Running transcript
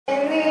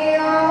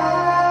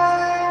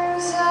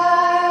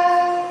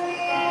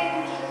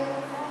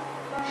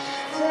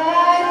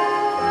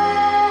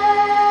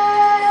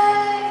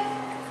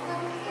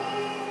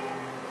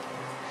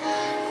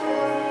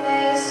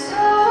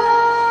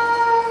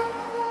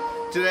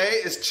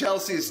Today is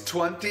Chelsea's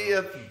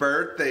 20th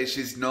birthday.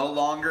 She's no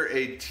longer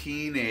a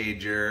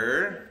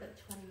teenager.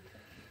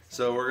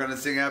 So we're gonna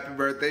sing happy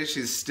birthday.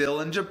 She's still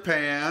in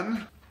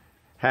Japan.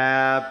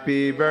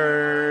 Happy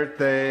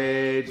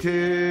birthday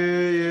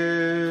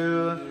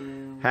to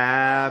you.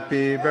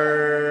 Happy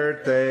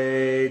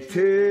birthday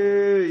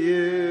to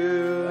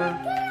you.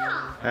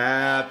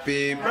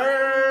 Happy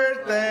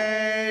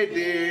birthday,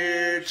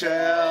 dear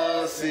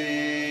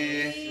Chelsea.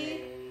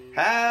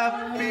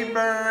 Happy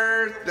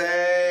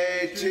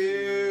birthday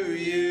to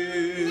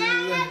you.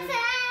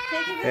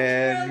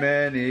 And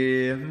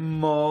many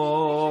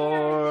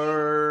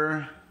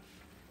more.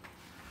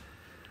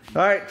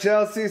 All right,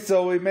 Chelsea,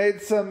 so we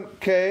made some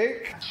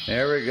cake.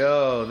 There we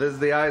go. This is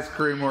the ice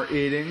cream we're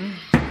eating.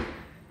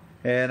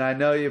 And I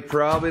know you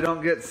probably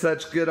don't get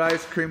such good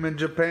ice cream in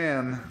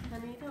Japan.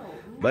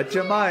 But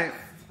you might.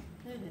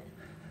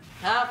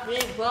 Happy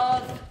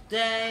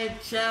birthday,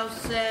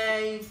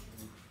 Chelsea.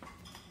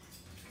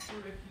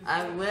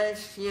 I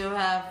wish you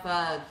have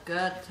a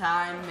good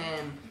time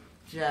in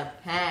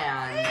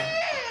Japan.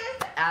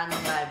 And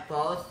my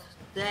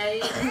birthday,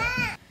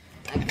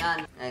 I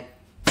got a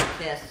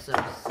kisser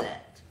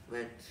set,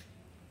 which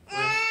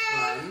was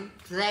fun.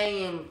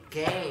 Playing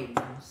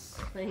games.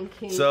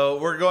 So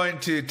we're going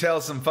to tell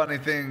some funny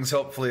things,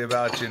 hopefully,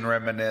 about you and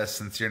reminisce,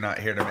 since you're not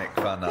here to make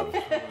fun of.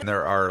 And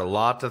there are a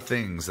lot of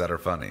things that are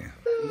funny.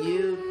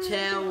 You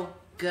tell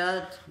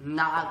good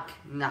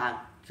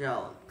knock-knock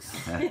jokes.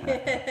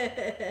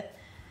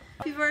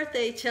 Happy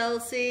birthday,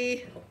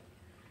 Chelsea.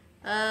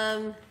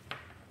 I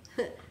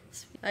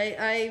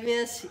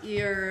miss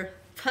your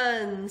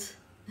puns.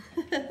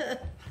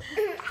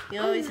 You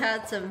always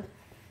had some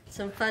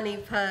funny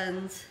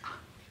puns.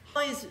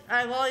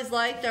 I've always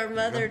liked our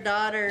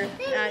mother-daughter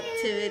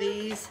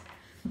activities,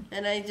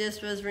 and I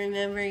just was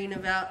remembering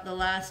about the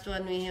last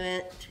one we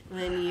went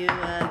when you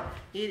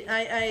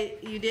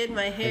did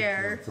my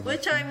hair,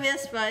 which I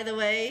missed, by the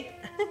way.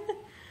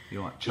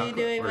 You want chocolate?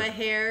 You doing my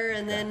hair,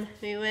 and then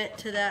we went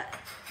to that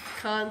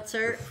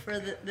concert for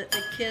the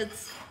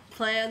kids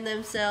planned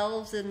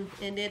themselves and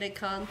did a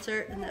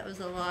concert, and that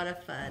was a lot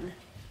of fun.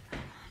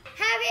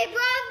 Happy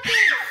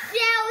birthday,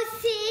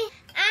 Chelsea!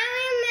 I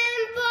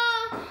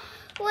remember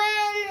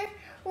when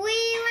we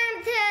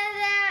went to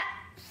the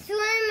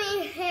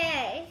swimming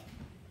place.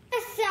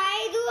 The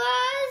side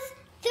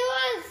there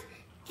was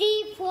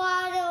deep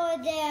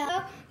water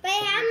there. But I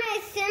had my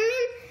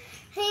swimming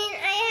thing,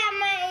 I had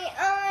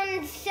my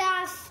own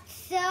sauce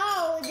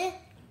sewed.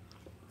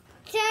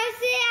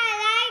 Chelsea, I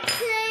like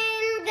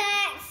playing the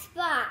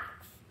Xbox.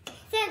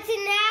 Since you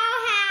now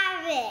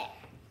have it.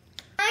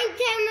 Long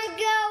time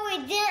ago, we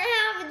didn't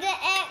have the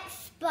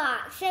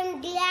Xbox.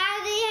 I'm glad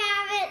we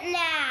have it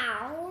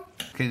now.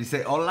 Can you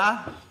say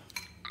hola?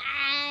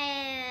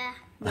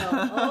 No,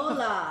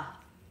 hola.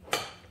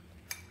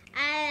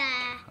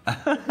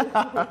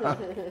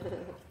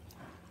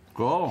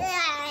 Cool.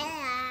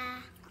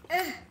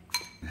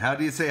 How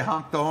do you say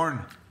honk the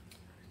horn?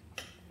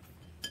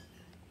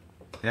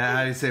 Yeah,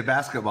 how do you say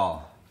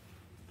basketball?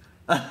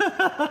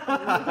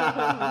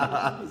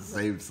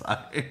 Same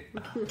side.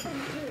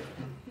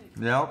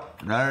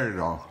 Yep, there you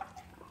go.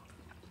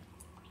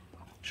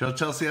 Show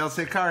Chelsea how to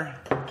say car.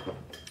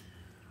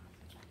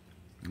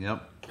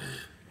 Yep.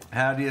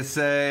 How do you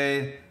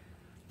say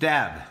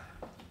dad?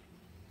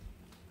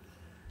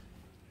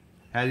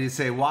 How do you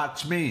say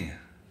watch me?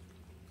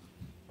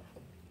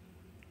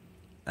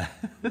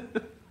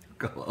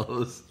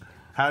 Close.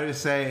 How do you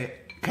say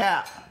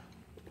cat?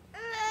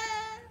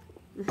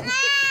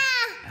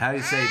 How do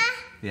you say,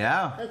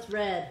 yeah? That's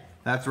red.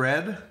 That's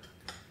red?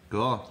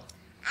 Cool.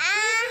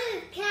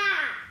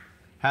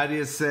 How do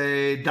you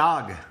say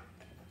dog?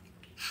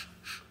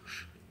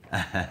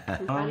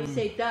 How do you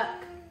say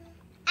duck?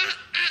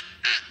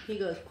 He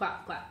goes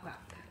quack, quack,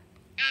 quack.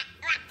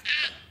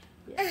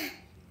 Yeah.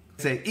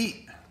 Say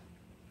eat.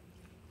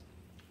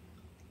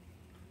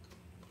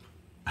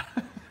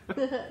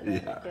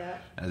 Yeah,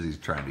 as he's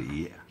trying to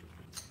eat.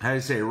 How do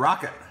you say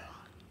rocket?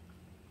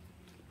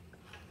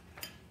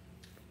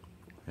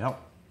 Yep.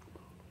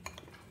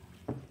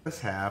 That's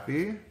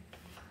happy.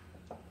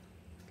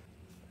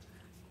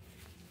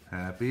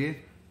 Happy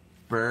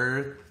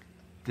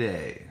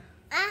birthday.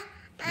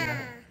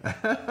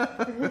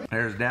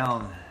 There's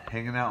Down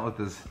hanging out with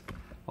his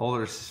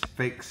older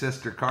fake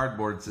sister,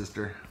 cardboard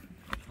sister.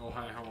 Oh,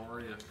 hi, how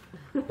are you?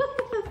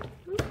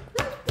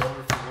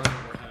 Wonderful weather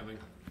we're having.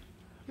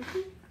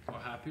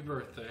 Well, happy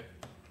birthday.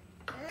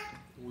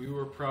 I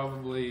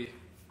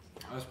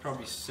was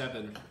probably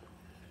 7,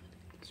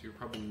 so you were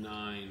probably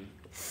 9.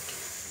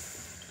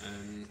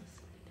 And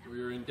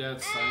we were in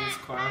Dad's science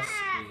class,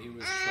 and he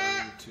was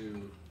trying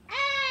to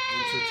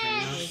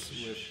entertain us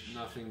with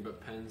nothing but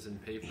pens and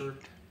paper.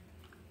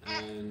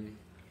 And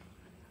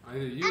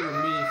either you or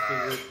me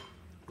figured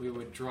we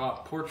would draw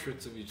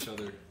portraits of each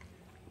other.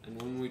 And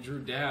when we drew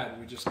Dad,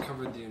 we just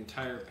covered the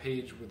entire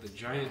page with a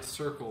giant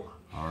circle.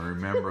 I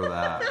remember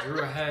that. Drew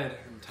a head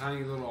and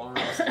tiny little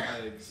arms and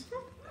legs.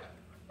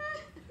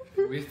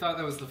 We thought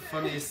that was the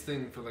funniest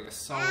thing for like a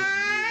solid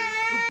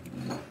year.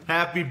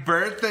 Happy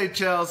birthday,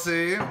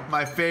 Chelsea.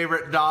 My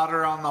favorite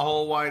daughter on the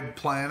whole wide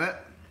planet.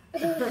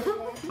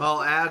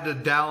 I'll add to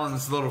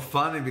Dallin's little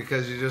funny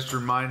because you just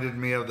reminded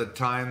me of the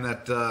time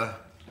that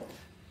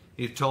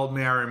you told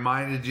me I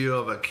reminded you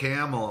of a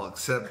camel,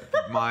 except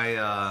my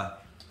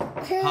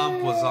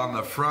hump was on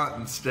the front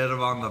instead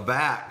of on the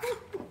back.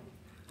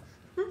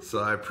 So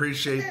I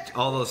appreciate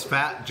all those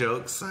fat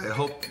jokes. I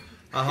hope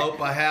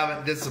I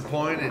haven't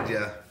disappointed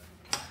you.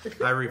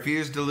 I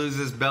refuse to lose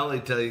this belly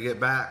till you get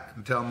back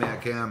and tell me I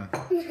can.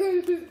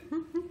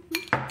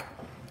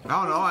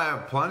 Oh no, I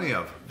have plenty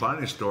of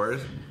funny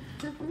stories.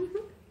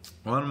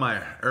 One of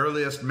my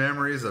earliest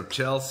memories of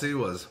Chelsea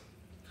was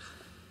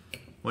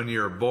when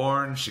you were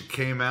born, she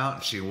came out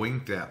and she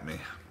winked at me.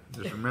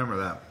 Just remember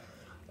that.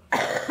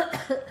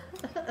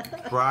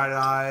 Bright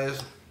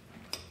eyes.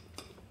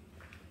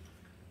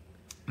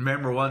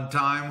 Remember one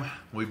time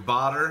we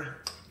bought her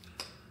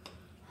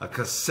a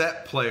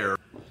cassette player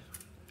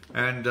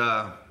and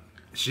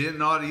she didn't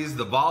know how to use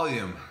the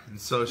volume.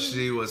 And so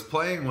she was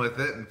playing with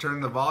it and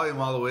turned the volume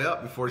all the way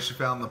up before she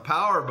found the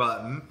power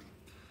button.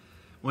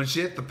 When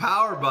she hit the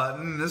power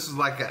button, this was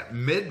like at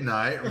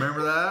midnight,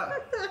 remember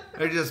that?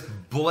 It just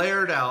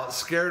blared out,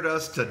 scared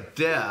us to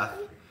death.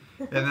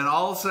 And then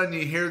all of a sudden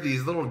you hear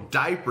these little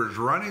diapers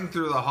running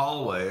through the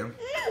hallway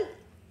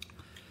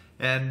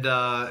and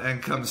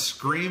come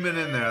screaming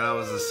in there. That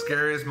was the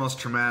scariest, most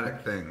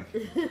traumatic thing.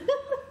 And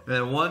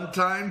then one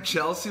time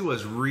Chelsea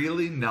was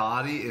really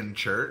naughty in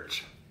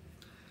church.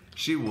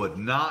 She would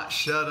not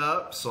shut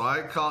up, so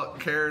I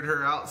carried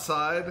her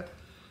outside.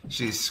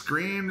 She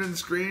screamed and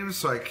screamed,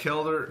 so I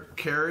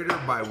carried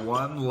her by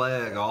one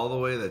leg all the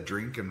way to the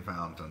drinking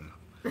fountain.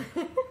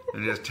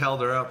 And just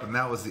held her up, and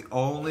that was the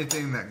only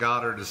thing that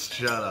got her to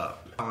shut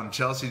up. When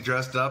Chelsea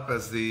dressed up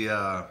as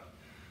the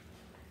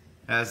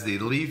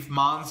leaf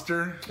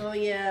monster. Oh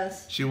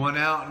yes. She went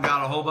out and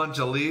got a whole bunch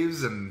of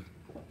leaves and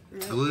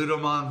glued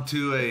them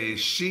onto a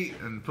sheet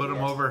and put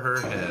them over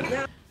her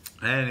head.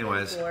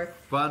 Anyways,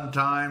 fun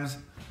times.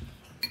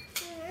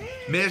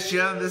 Miss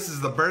ya. This is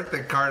the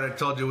birthday card I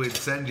told you we'd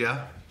send you.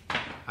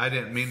 I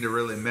didn't mean to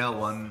really mail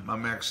one.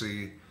 I'm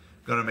actually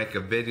going to make a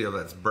video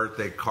that's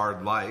birthday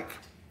card like.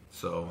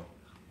 So,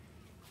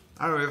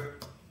 anyway,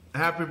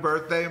 happy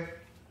birthday.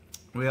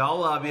 We all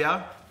love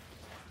ya.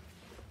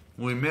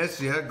 We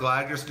miss you.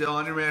 Glad you're still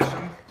on your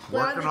mission.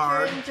 Working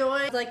hard.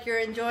 You're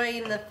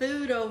enjoying the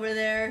food over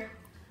there.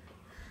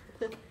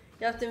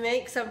 You have to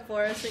make some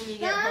for us when you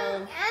get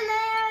home.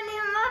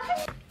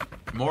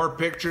 More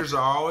pictures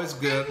are always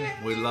good.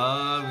 We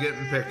love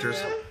getting pictures.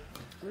 Yep,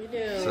 we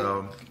do.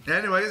 So,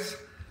 anyways,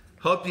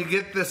 hope you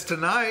get this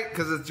tonight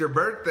because it's your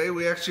birthday.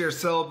 We actually are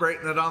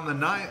celebrating it on the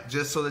 9th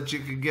just so that you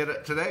can get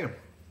it today.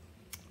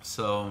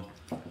 So,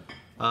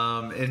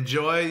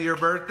 enjoy your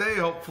birthday.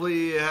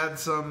 Hopefully you had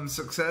some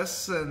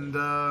success, and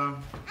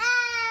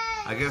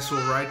I guess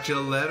we'll write you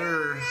a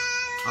letter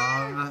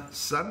on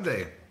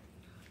Sunday.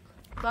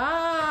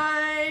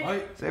 Bye.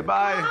 Bye. Say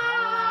bye.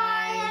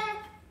 Bye.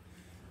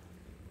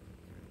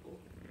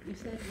 You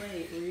said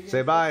wait. Were you gonna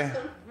Say bye.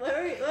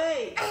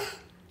 Wait.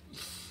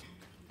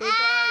 Say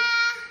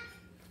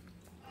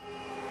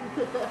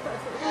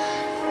bye.